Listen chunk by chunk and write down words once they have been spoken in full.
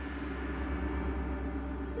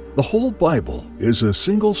The whole Bible is a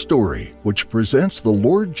single story which presents the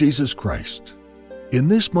Lord Jesus Christ. In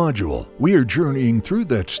this module, we are journeying through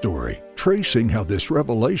that story, tracing how this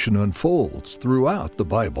revelation unfolds throughout the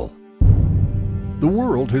Bible. The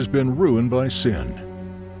world has been ruined by sin,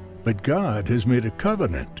 but God has made a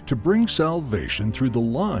covenant to bring salvation through the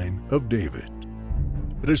line of David.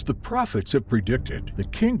 But as the prophets have predicted, the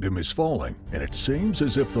kingdom is falling, and it seems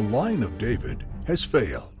as if the line of David has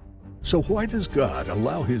failed. So why does God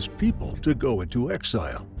allow His people to go into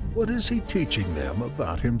exile? What is He teaching them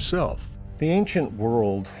about Himself? The ancient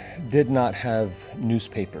world did not have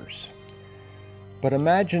newspapers, but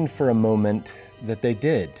imagine for a moment that they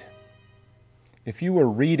did. If you were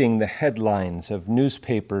reading the headlines of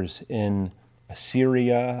newspapers in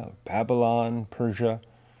Assyria, Babylon, Persia,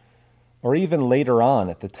 or even later on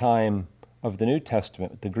at the time of the New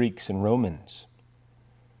Testament with the Greeks and Romans,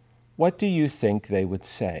 what do you think they would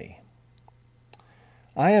say?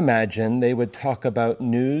 I imagine they would talk about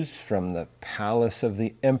news from the palace of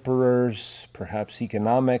the emperors, perhaps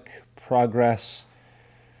economic progress.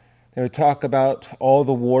 They would talk about all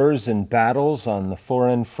the wars and battles on the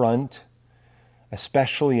foreign front,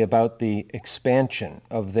 especially about the expansion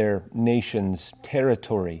of their nation's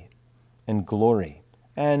territory and glory,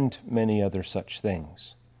 and many other such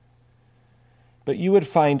things. But you would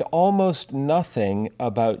find almost nothing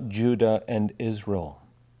about Judah and Israel,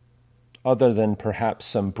 other than perhaps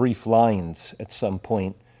some brief lines at some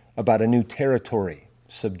point about a new territory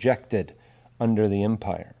subjected under the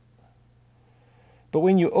empire. But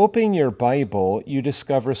when you open your Bible, you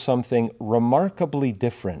discover something remarkably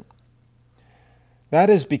different. That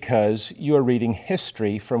is because you are reading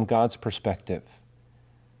history from God's perspective.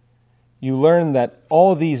 You learn that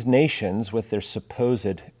all these nations, with their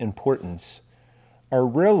supposed importance, are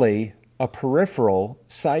really a peripheral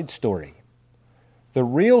side story. The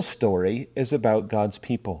real story is about God's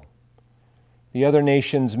people. The other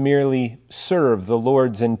nations merely serve the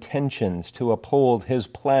Lord's intentions to uphold His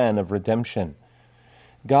plan of redemption.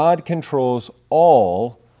 God controls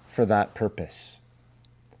all for that purpose.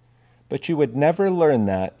 But you would never learn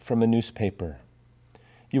that from a newspaper.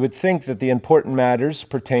 You would think that the important matters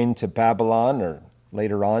pertain to Babylon or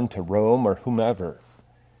later on to Rome or whomever.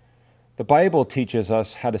 The Bible teaches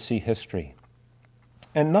us how to see history,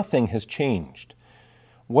 and nothing has changed.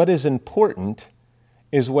 What is important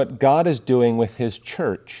is what God is doing with His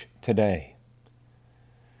church today.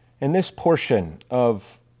 In this portion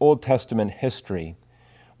of Old Testament history,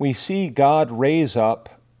 we see God raise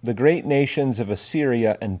up the great nations of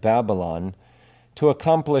Assyria and Babylon to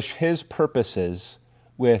accomplish His purposes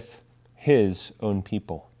with His own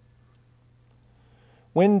people.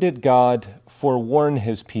 When did God forewarn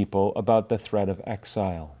His people about the threat of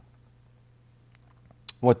exile?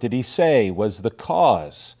 What did He say was the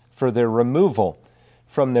cause for their removal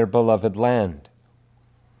from their beloved land?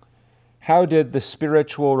 How did the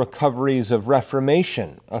spiritual recoveries of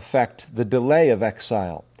Reformation affect the delay of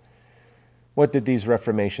exile? What did these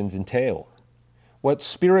reformations entail? What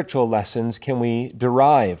spiritual lessons can we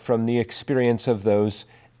derive from the experience of those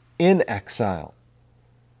in exile?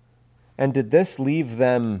 And did this leave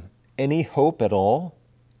them any hope at all?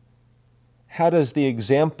 How does the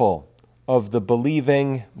example of the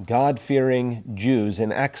believing, God-fearing Jews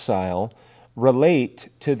in exile relate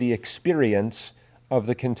to the experience of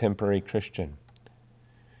the contemporary Christian?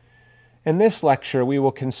 In this lecture, we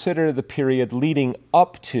will consider the period leading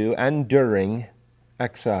up to and during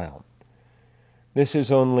exile. This is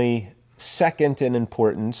only second in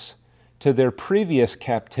importance to their previous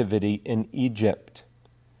captivity in Egypt.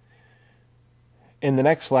 In the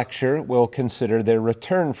next lecture, we'll consider their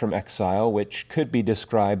return from exile, which could be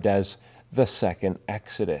described as the second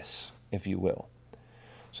Exodus, if you will.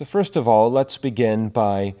 So first of all, let's begin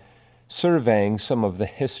by surveying some of the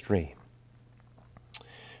history.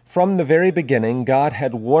 From the very beginning, God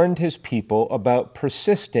had warned His people about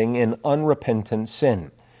persisting in unrepentant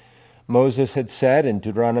sin. Moses had said in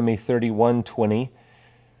Deuteronomy 31:20,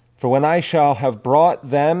 "For when I shall have brought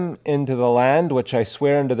them into the land which I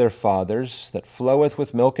swear unto their fathers, that floweth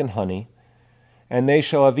with milk and honey, and they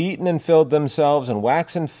shall have eaten and filled themselves and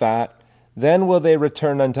waxen fat, then will they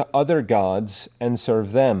return unto other gods and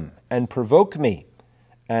serve them, and provoke me,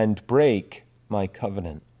 and break my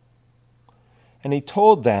covenant." And He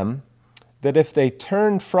told them that if they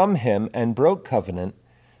turned from Him and broke covenant,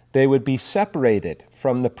 they would be separated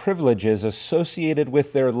from the privileges associated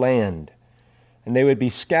with their land, and they would be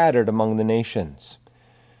scattered among the nations.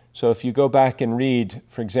 So if you go back and read,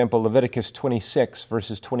 for example, Leviticus 26,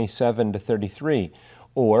 verses 27 to 33,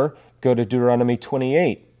 or go to Deuteronomy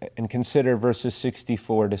 28 and consider verses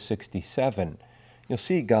 64 to 67, you'll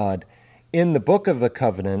see God in the book of the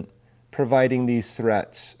covenant, providing these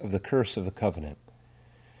threats of the curse of the covenant.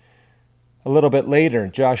 A little bit later,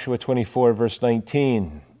 Joshua 24, verse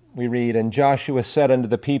 19, we read, "And Joshua said unto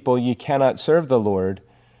the people, Ye cannot serve the Lord,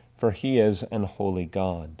 for he is an holy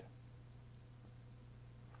God."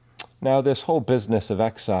 Now, this whole business of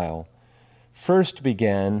exile first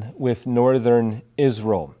began with northern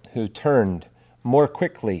Israel, who turned more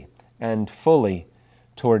quickly and fully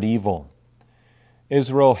toward evil.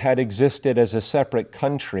 Israel had existed as a separate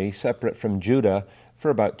country, separate from Judah, for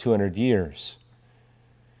about 200 years.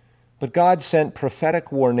 But God sent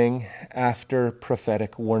prophetic warning after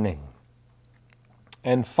prophetic warning.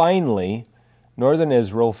 And finally, northern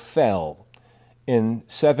Israel fell in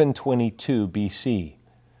 722 BC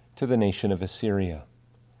to the nation of Assyria.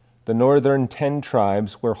 The northern 10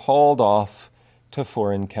 tribes were hauled off to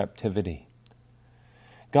foreign captivity.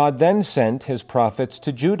 God then sent his prophets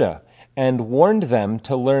to Judah and warned them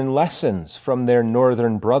to learn lessons from their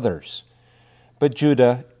northern brothers. But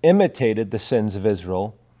Judah imitated the sins of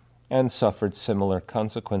Israel and suffered similar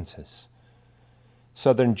consequences.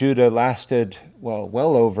 Southern Judah lasted,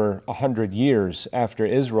 well over 100 years after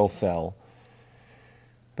Israel fell.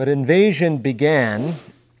 But invasion began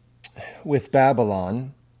with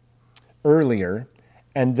Babylon earlier,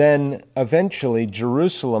 and then eventually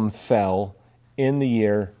Jerusalem fell in the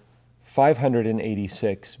year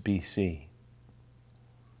 586 BC.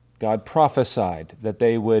 God prophesied that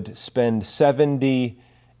they would spend 70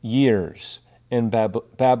 years in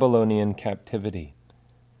Babylonian captivity.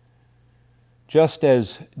 Just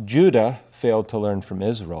as Judah failed to learn from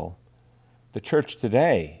Israel, the church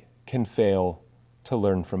today can fail to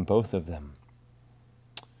learn from both of them.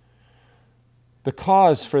 The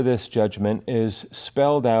cause for this judgment is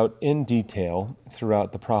spelled out in detail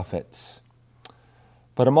throughout the prophets.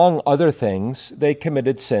 But among other things, they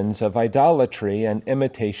committed sins of idolatry and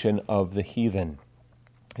imitation of the heathen.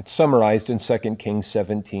 It's summarized in 2 Kings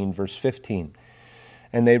 17, verse 15.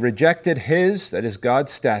 "And they rejected his," that is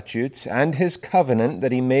God's statutes, "and his covenant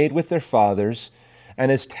that he made with their fathers,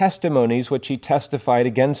 and his testimonies which he testified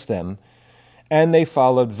against them. And they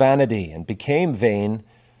followed vanity, and became vain,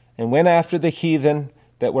 and went after the heathen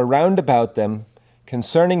that were round about them,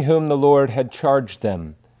 concerning whom the Lord had charged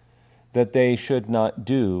them, that they should not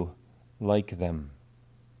do like them."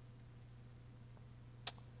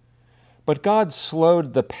 But God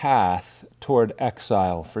slowed the path toward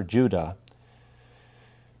exile for Judah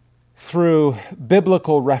through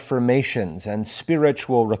biblical reformations and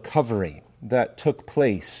spiritual recovery that took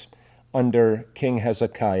place under King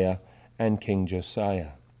Hezekiah and King Josiah.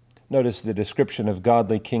 Notice the description of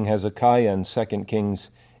godly King Hezekiah in 2 Kings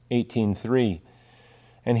 18:3.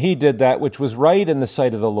 "And he did that which was right in the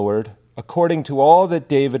sight of the Lord, according to all that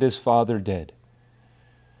David his father did."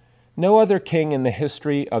 No other king in the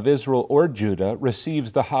history of Israel or Judah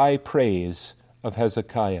receives the high praise of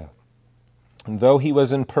Hezekiah. And though he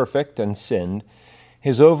was imperfect and sinned,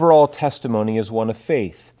 his overall testimony is one of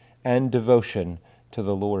faith and devotion to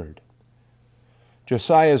the Lord.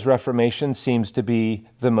 Josiah's reformation seems to be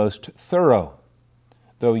the most thorough.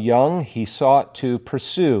 Though young, he sought to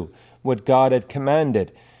pursue what God had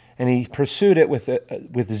commanded, and he pursued it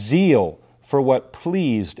with zeal for what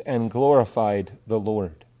pleased and glorified the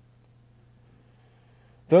Lord.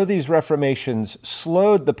 Though these reformations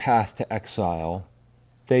slowed the path to exile,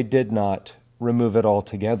 they did not remove it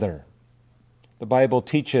altogether. The Bible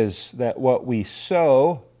teaches that what we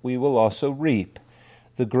sow, we will also reap.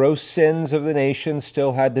 The gross sins of the nation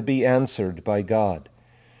still had to be answered by God.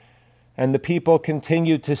 And the people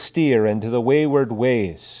continued to steer into the wayward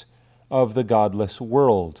ways of the godless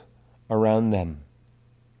world around them.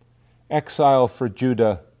 Exile for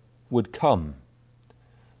Judah would come.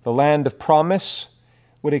 The land of promise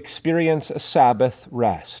would experience a Sabbath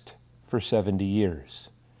rest for 70 years,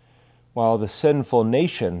 while the sinful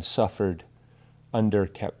nation suffered under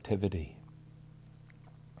captivity.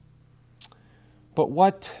 But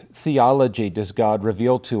what theology does God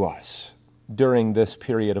reveal to us during this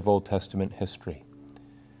period of Old Testament history?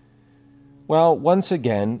 Well, once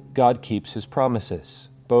again, God keeps his promises,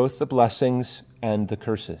 both the blessings and the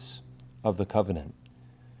curses of the covenant.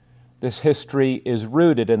 This history is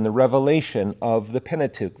rooted in the revelation of the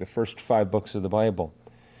Pentateuch, the first 5 books of the Bible.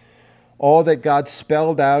 All that God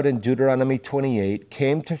spelled out in Deuteronomy 28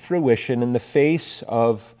 came to fruition in the face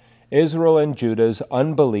of Israel and Judah's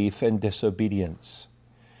unbelief and disobedience.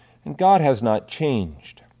 And God has not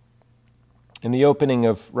changed. In the opening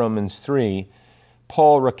of Romans 3,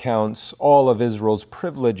 Paul recounts all of Israel's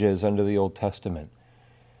privileges under the Old Testament.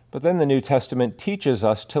 But then the New Testament teaches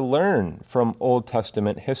us to learn from Old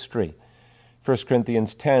Testament history. 1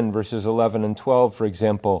 Corinthians 10, verses 11 and 12, for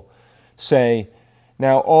example, say,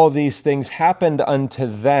 "Now all these things happened unto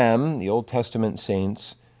them," the Old Testament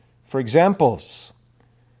saints, "for examples,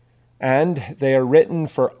 and they are written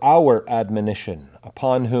for our admonition,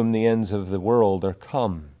 upon whom the ends of the world are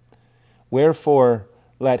come. Wherefore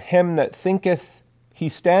let him that thinketh he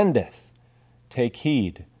standeth take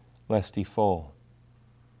heed lest he fall."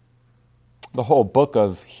 The whole book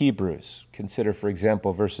of Hebrews, consider, for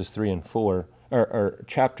example, verses 3 and 4, or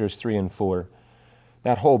chapters 3 and 4,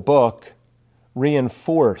 that whole book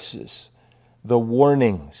reinforces the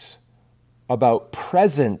warnings about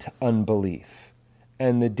present unbelief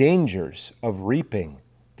and the dangers of reaping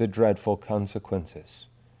the dreadful consequences.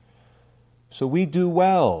 So we do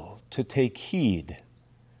well to take heed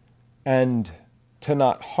and to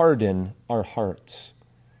not harden our hearts.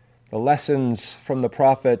 The lessons from the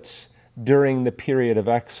prophets during the period of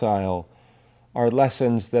exile are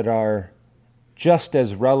lessons that are just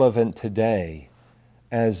as relevant today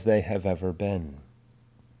as they have ever been.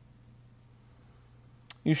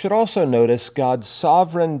 You should also notice God's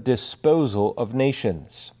sovereign disposal of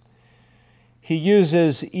nations. He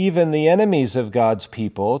uses even the enemies of God's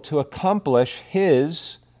people to accomplish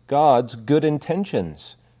God's good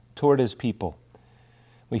intentions toward his people.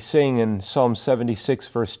 We sing in Psalm 76,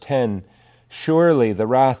 verse 10, "Surely the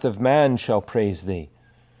wrath of man shall praise thee.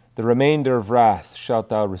 The remainder of wrath shalt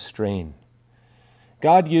thou restrain."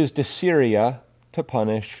 God used Assyria to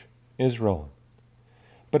punish Israel.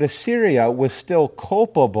 But Assyria was still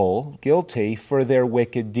culpable, guilty, for their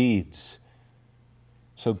wicked deeds.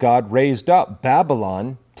 So God raised up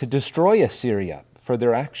Babylon to destroy Assyria for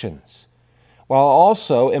their actions, while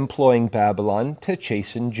also employing Babylon to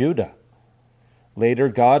chasten Judah. Later,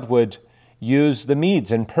 God would use the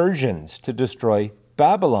Medes and Persians to destroy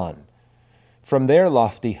Babylon from their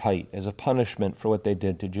lofty height as a punishment for what they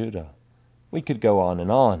did to Judah. We could go on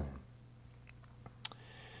and on.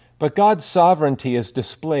 But God's sovereignty is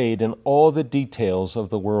displayed in all the details of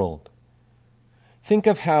the world. Think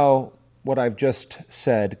of how what I've just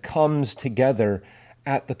said comes together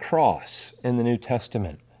at the cross in the New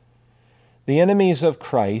Testament. The enemies of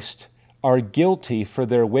Christ are guilty for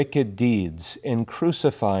their wicked deeds in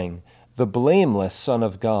crucifying the blameless Son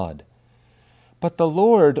of God. But the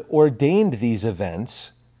Lord ordained these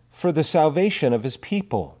events for the salvation of his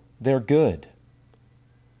people, their good.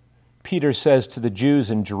 Peter says to the Jews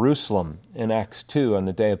in Jerusalem in Acts 2 on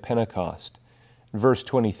the day of Pentecost, verse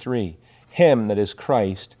 23, "Him, that is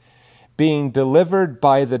Christ, being delivered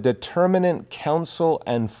by the determinate counsel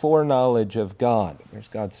and foreknowledge of God," there's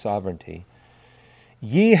God's sovereignty,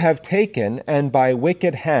 "ye have taken and by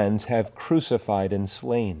wicked hands have crucified and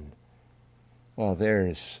slain." Well,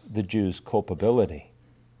 there's the Jews' culpability.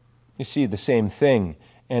 You see the same thing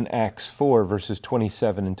in Acts 4, verses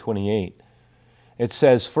 27 and 28. It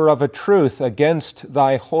says, "For of a truth against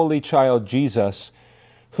thy holy child Jesus,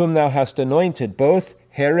 whom thou hast anointed, both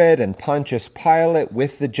Herod and Pontius Pilate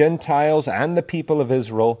with the Gentiles and the people of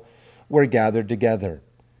Israel were gathered together,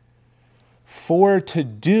 for to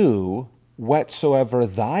do whatsoever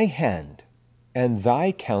thy hand and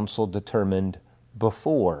thy counsel determined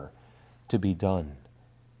before to be done."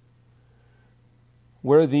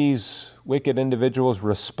 Were these wicked individuals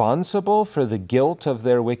responsible for the guilt of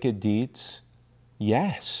their wicked deeds?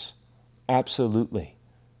 Yes, absolutely.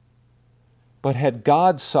 But had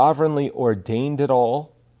God sovereignly ordained it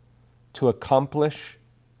all to accomplish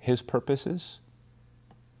his purposes?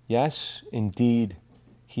 Yes, indeed,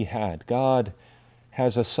 he had. God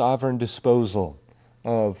has a sovereign disposal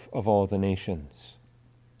of all the nations.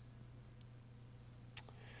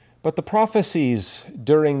 But the prophecies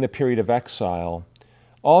during the period of exile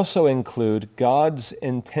also include God's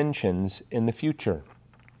intentions in the future.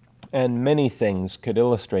 And many things could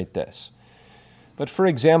illustrate this. But for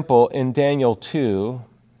example, in Daniel 2,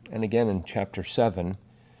 and again in chapter 7,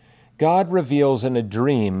 God reveals in a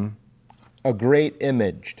dream a great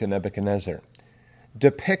image to Nebuchadnezzar,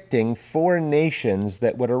 depicting 4 nations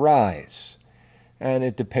that would arise. And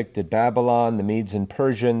it depicted Babylon, the Medes and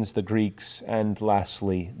Persians, the Greeks, and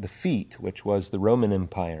lastly, the feet, which was the Roman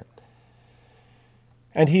Empire.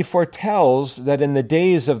 And he foretells that in the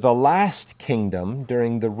days of the last kingdom,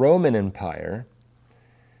 during the Roman Empire,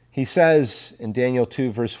 he says in Daniel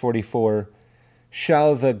 2, verse 44,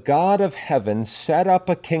 "Shall the God of heaven set up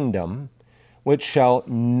a kingdom which shall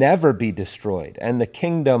never be destroyed, and the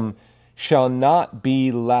kingdom shall not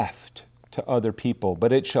be left to other people,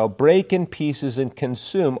 but it shall break in pieces and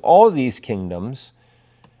consume all these kingdoms,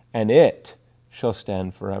 and it shall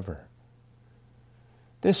stand forever."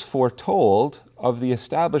 This foretold of the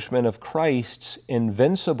establishment of Christ's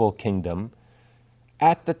invincible kingdom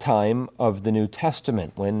at the time of the New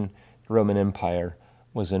Testament, when the Roman Empire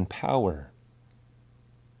was in power.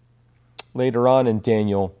 Later on in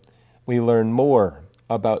Daniel, we learn more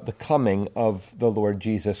about the coming of the Lord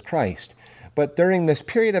Jesus Christ. But during this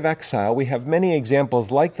period of exile, we have many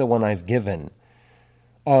examples like the one I've given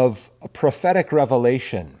of a prophetic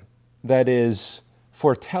revelation that is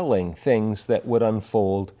foretelling things that would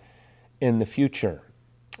unfold in the future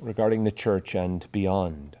regarding the church and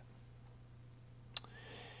beyond.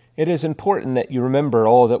 It is important that you remember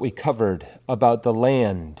all that we covered about the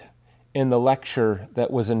land in the lecture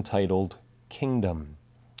that was entitled Kingdom.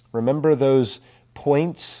 Remember those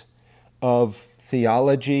points of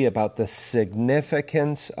theology about the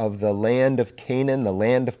significance of the land of Canaan, the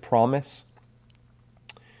land of promise?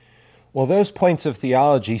 Well, those points of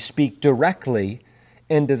theology speak directly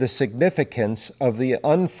into the significance of the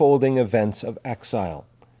unfolding events of exile.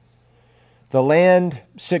 The land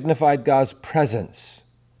signified God's presence,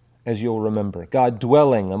 as you'll remember, God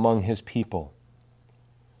dwelling among his people.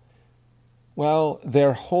 Well,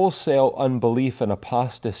 their wholesale unbelief and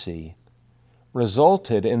apostasy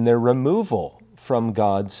resulted in their removal from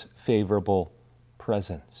God's favorable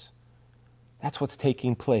presence. That's what's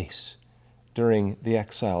taking place during the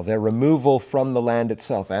exile, their removal from the land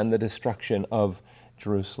itself and the destruction of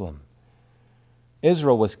Jerusalem.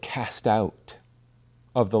 Israel was cast out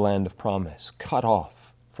of the land of promise, cut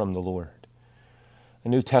off from the Lord. A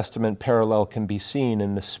New Testament parallel can be seen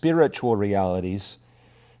in the spiritual realities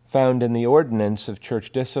found in the ordinance of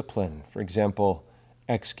church discipline, for example,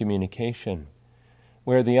 excommunication,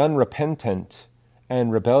 where the unrepentant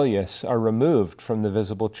and rebellious are removed from the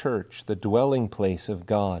visible church, the dwelling place of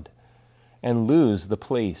God, and lose the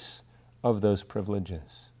place of those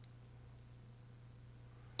privileges.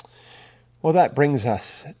 Well, that brings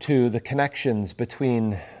us to the connections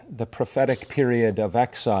between the prophetic period of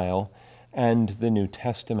exile and the New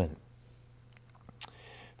Testament.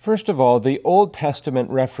 First of all, the Old Testament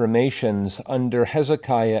reformations under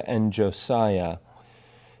Hezekiah and Josiah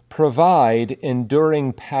provide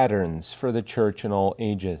enduring patterns for the church in all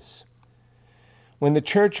ages. When the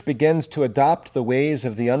church begins to adopt the ways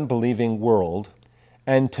of the unbelieving world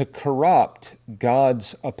and to corrupt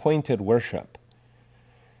God's appointed worship,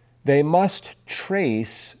 they must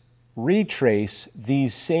retrace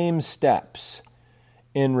these same steps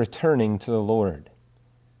in returning to the Lord.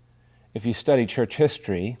 If you study church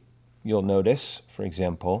history, you'll notice, for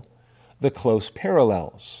example, the close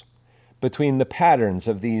parallels between the patterns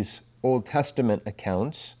of these Old Testament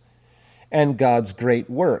accounts and God's great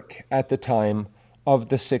work at the time of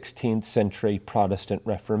the 16th century Protestant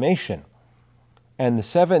Reformation and the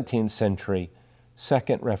 17th century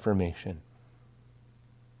Second Reformation.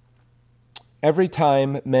 Every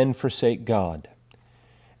time men forsake God,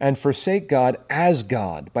 and forsake God as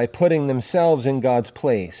God by putting themselves in God's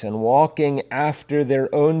place and walking after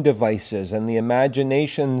their own devices and the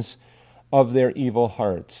imaginations of their evil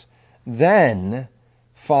hearts, then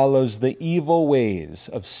follows the evil ways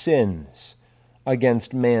of sins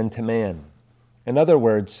against man to man. In other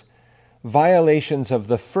words, violations of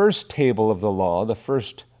the first table of the law, the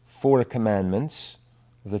first 4 commandments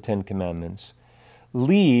of the 10 commandments,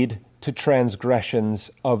 lead to transgressions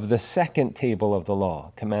of the second table of the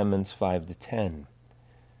law, commandments 5 to 10.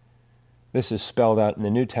 This is spelled out in the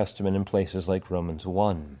New Testament in places like Romans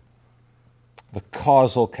 1. The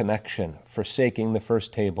causal connection, forsaking the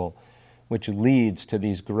first table, which leads to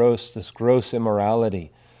this gross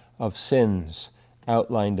immorality of sins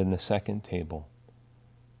outlined in the second table.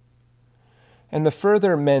 And the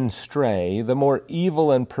further men stray, the more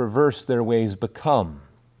evil and perverse their ways become,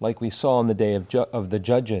 like we saw on the day of the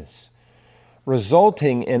Judges,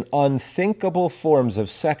 resulting in unthinkable forms of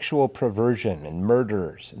sexual perversion and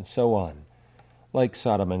murders and so on, like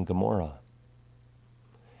Sodom and Gomorrah.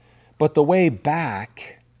 But the way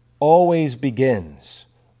back always begins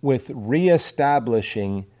with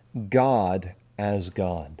reestablishing God as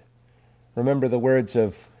God. Remember the words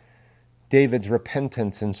of David's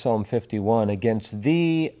repentance in Psalm 51, "Against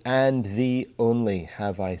thee and thee only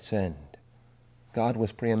have I sinned." God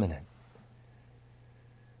was preeminent.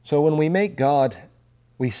 So when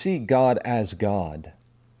we see God as God,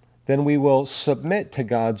 then we will submit to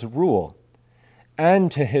God's rule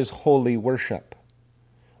and to his holy worship,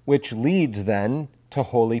 which leads then to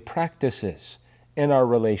holy practices in our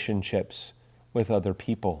relationships with other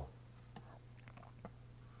people.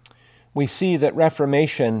 We see that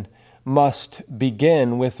Reformation must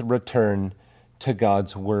begin with return to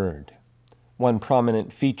God's Word. One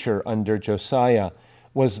prominent feature under Josiah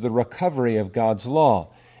was the recovery of God's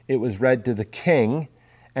law. It was read to the king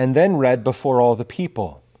and then read before all the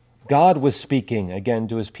people. God was speaking again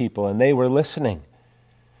to his people, and they were listening.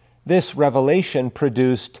 This revelation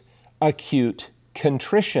produced acute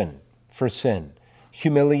contrition for sin,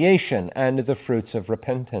 humiliation, and the fruits of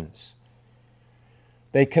repentance.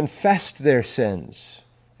 They confessed their sins,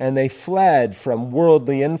 and they fled from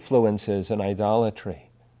worldly influences and idolatry.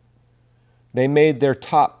 They made their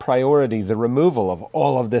top priority the removal of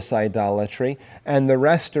all of this idolatry and the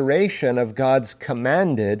restoration of God's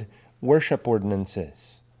commanded worship ordinances.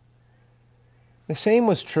 The same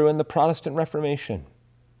was true in the Protestant Reformation.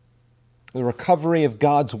 The recovery of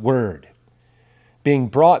God's Word being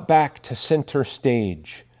brought back to center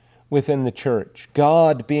stage within the church,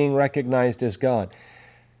 God being recognized as God,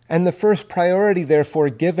 and the first priority, therefore,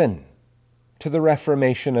 given to the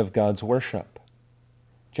reformation of God's worship.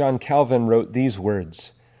 John Calvin wrote these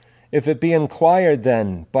words, "If it be inquired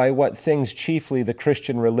then by what things chiefly the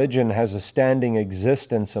Christian religion has a standing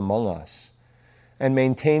existence among us and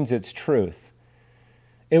maintains its truth,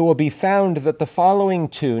 it will be found that the following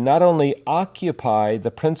two not only occupy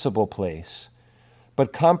the principal place,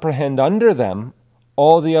 but comprehend under them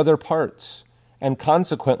all the other parts, and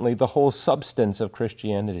consequently the whole substance of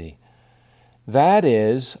Christianity. That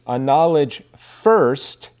is, a knowledge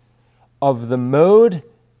first of the mode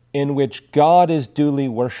in which God is duly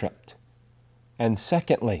worshipped, and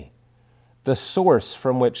secondly, the source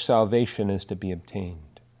from which salvation is to be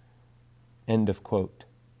obtained." End of quote.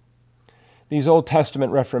 These Old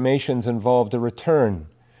Testament reformations involved a return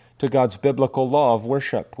to God's biblical law of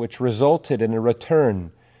worship, which resulted in a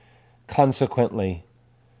return, consequently,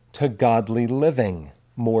 to godly living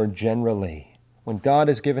more generally. When God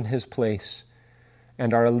is given his place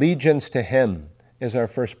and our allegiance to him is our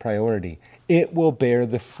first priority, it will bear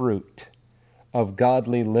the fruit of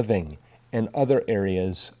godly living in other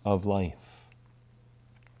areas of life.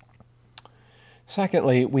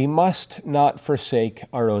 Secondly, we must not forsake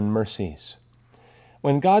our own mercies.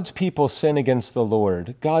 When God's people sin against the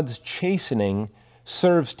Lord, God's chastening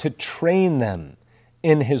serves to train them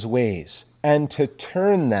in his ways and to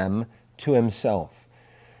turn them to himself.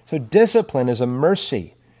 So discipline is a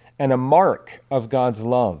mercy and a mark of God's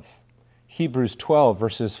love. Hebrews 12,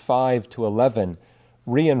 verses 5 to 11,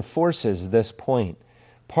 reinforces this point.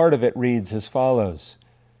 Part of it reads as follows,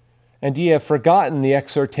 "And ye have forgotten the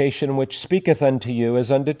exhortation which speaketh unto you as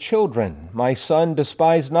unto children. My son,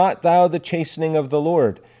 despise not thou the chastening of the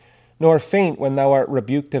Lord, nor faint when thou art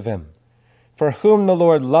rebuked of him. For whom the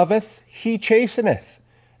Lord loveth, he chasteneth,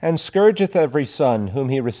 and scourgeth every son whom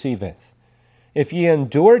he receiveth. If ye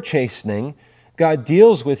endure chastening, God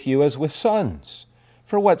deals with you as with sons.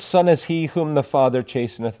 For what son is he whom the Father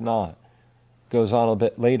chasteneth not?" Goes on a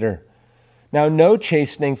bit later. "Now no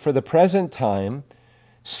chastening for the present time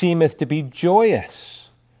seemeth to be joyous,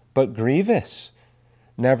 but grievous.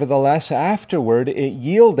 Nevertheless, afterward it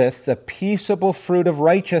yieldeth the peaceable fruit of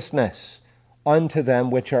righteousness unto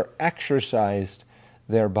them which are exercised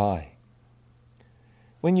thereby."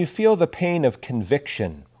 When you feel the pain of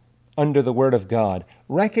conviction under the Word of God,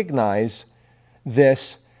 recognize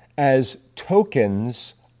this as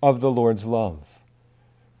tokens of the Lord's love.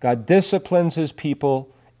 God disciplines his people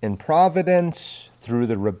in providence, through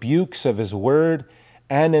the rebukes of his word,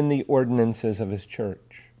 and in the ordinances of his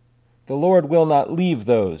church. The Lord will not leave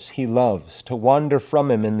those he loves to wander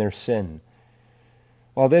from him in their sin.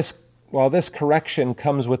 While this correction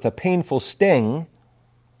comes with a painful sting,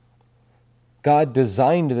 God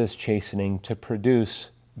designed this chastening to produce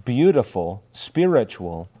beautiful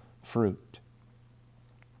spiritual fruit.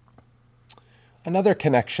 Another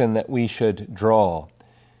connection that we should draw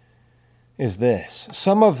is this.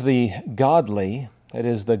 Some of the godly, that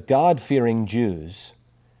is, the God-fearing Jews,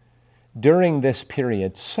 during this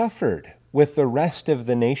period suffered with the rest of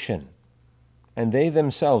the nation, and they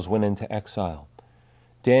themselves went into exile.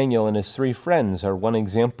 Daniel and his 3 friends are one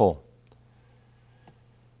example.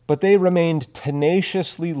 But they remained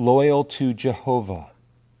tenaciously loyal to Jehovah.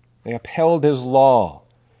 They upheld his law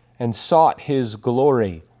and sought his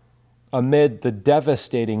glory amid the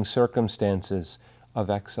devastating circumstances of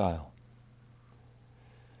exile.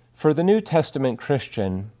 For the New Testament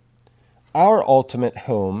Christian, our ultimate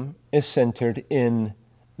home is centered in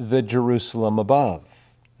the Jerusalem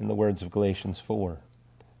above, in the words of Galatians 4.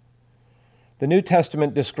 The New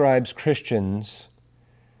Testament describes Christians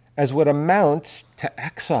as what amounts to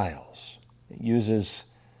exiles. It uses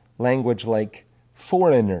language like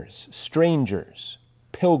foreigners, strangers,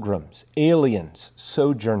 pilgrims, aliens,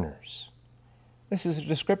 sojourners. This is a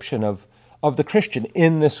description of the Christian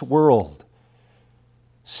in this world,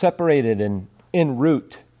 separated and en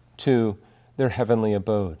route to their heavenly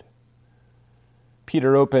abode.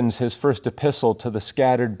 Peter opens his first epistle to the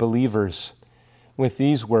scattered believers with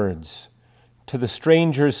these words, "To the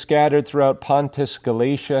strangers scattered throughout Pontus,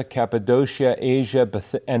 Galatia, Cappadocia, Asia,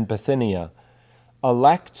 and Bithynia,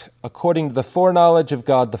 elect according to the foreknowledge of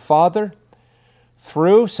God the Father,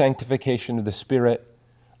 through sanctification of the Spirit,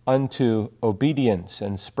 unto obedience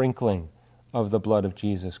and sprinkling of the blood of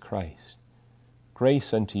Jesus Christ.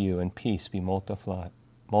 Grace unto you and peace be multiplied.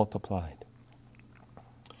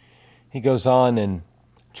 He goes on in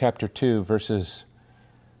chapter 2, verses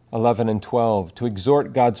 11 and 12, to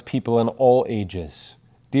exhort God's people in all ages.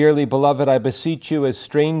 Dearly beloved, I beseech you as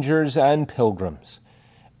strangers and pilgrims,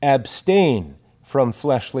 abstain from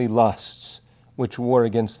fleshly lusts, which war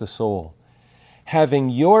against the soul, having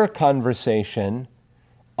your conversation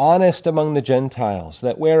honest among the Gentiles,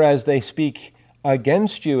 that whereas they speak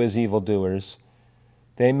against you as evildoers,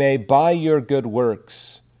 they may by your good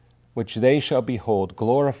works, which they shall behold,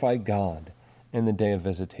 glorify God in the day of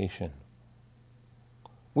visitation.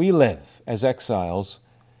 We live as exiles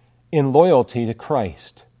in loyalty to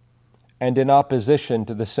Christ and in opposition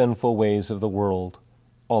to the sinful ways of the world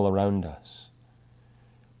all around us.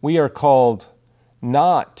 We are called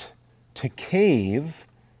not to cave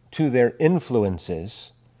to their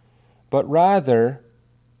influences, but rather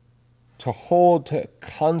to hold to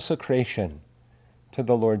consecration to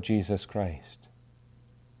the Lord Jesus Christ.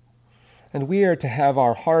 And we are to have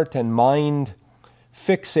our heart and mind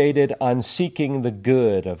fixated on seeking the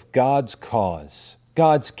good of God's cause,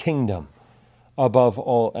 God's kingdom, above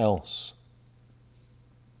all else.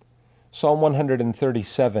 Psalm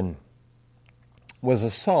 137 was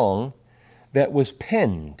a song that was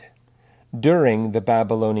penned during the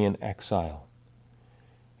Babylonian exile.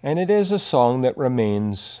 And it is a song that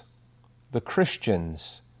remains the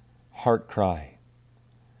Christian's heart cry.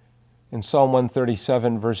 In Psalm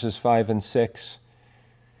 137, verses 5 and 6,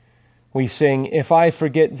 we sing, "If I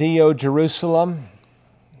forget thee, O Jerusalem,"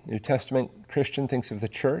 New Testament Christian thinks of the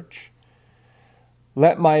church,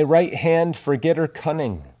 "let my right hand forget her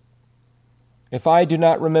cunning. If I do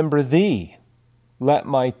not remember thee, let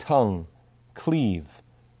my tongue cleave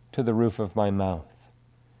to the roof of my mouth.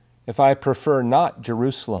 If I prefer not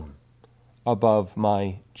Jerusalem above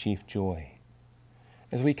my chief joy."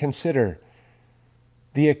 As we consider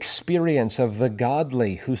the experience of the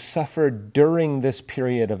godly who suffered during this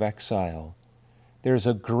period of exile, there's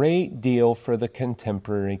a great deal for the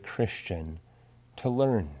contemporary Christian to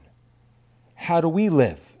learn. How do we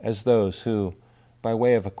live as those who, by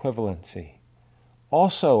way of equivalency,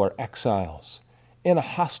 also are exiles in a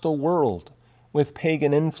hostile world with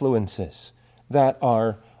pagan influences that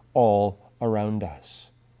are all around us?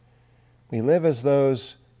 We live as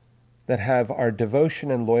those that have our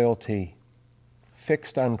devotion and loyalty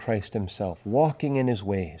fixed on Christ himself, walking in his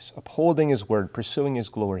ways, upholding his word, pursuing his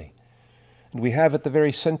glory. And we have at the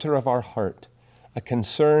very center of our heart a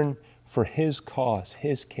concern for his cause,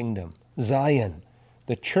 his kingdom, Zion,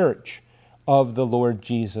 the church of the Lord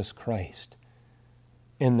Jesus Christ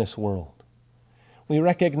in this world. We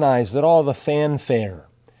recognize that all the fanfare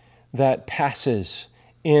that passes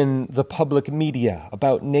in the public media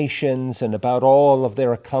about nations and about all of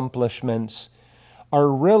their accomplishments are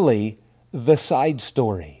really the side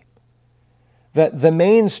story. That the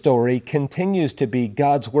main story continues to be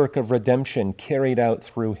God's work of redemption carried out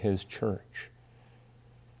through his church.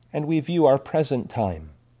 And we view our present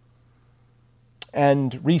time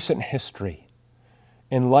and recent history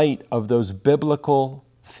in light of those biblical,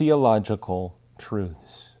 theological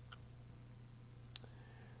truths.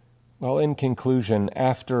 Well, in conclusion,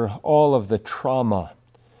 after all of the trauma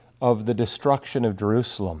of the destruction of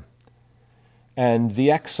Jerusalem and the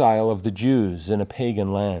exile of the Jews in a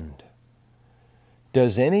pagan land,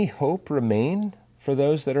 does any hope remain for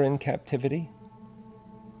those that are in captivity?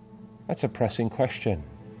 That's a pressing question.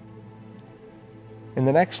 In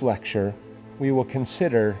the next lecture, we will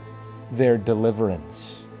consider their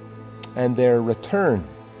deliverance and their return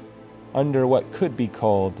under what could be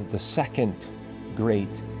called the second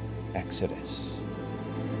great Exodus.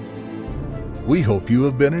 We hope you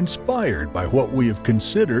have been inspired by what we have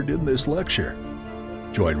considered in this lecture.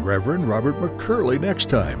 Join Reverend Robert McCurley next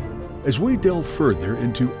time as we delve further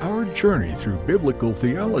into our journey through biblical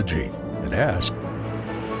theology and ask,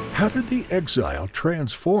 how did the exile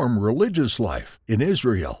transform religious life in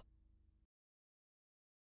Israel?